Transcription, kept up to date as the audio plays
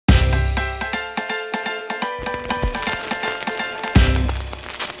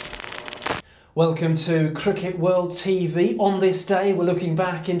Welcome to Cricket World TV. On this day, we're looking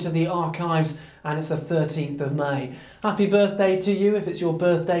back into the archives and it's the 13th of May. Happy birthday to you if it's your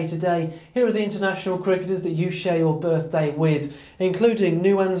birthday today. Here are the international cricketers that you share your birthday with, including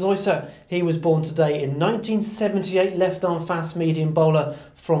Nuwan Zoysa. He was born today in 1978, left-arm fast-medium bowler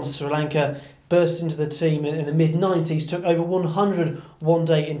from Sri Lanka. Burst into the team in the mid-90s, took over 100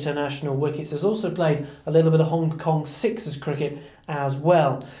 one-day international wickets. Has also played a little bit of Hong Kong Sixers cricket as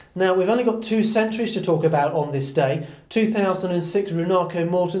well. Now, we've only got 2 centuries to talk about on this day. 2006, Runako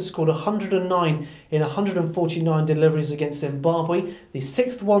Morton scored 109 in 149 deliveries against Zimbabwe, the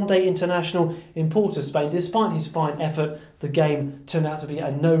 6th one-day international in Port of Spain. Despite his fine effort, the game turned out to be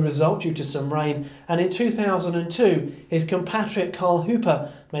a no result due to some rain. And in 2002, his compatriot Carl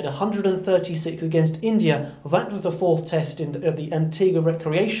Hooper made 136 against India. That was the 4th test at the Antigua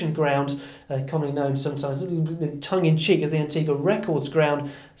Recreation Ground, commonly known sometimes tongue-in-cheek as the Antigua Records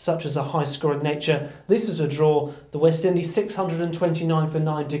Ground, such as the high-scoring nature. This was a draw. The West Indies 629 for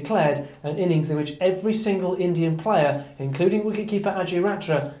 9 declared, an innings in which every single Indian player, including wicketkeeper Ajay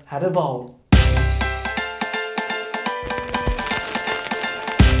Ratra, had a bowl.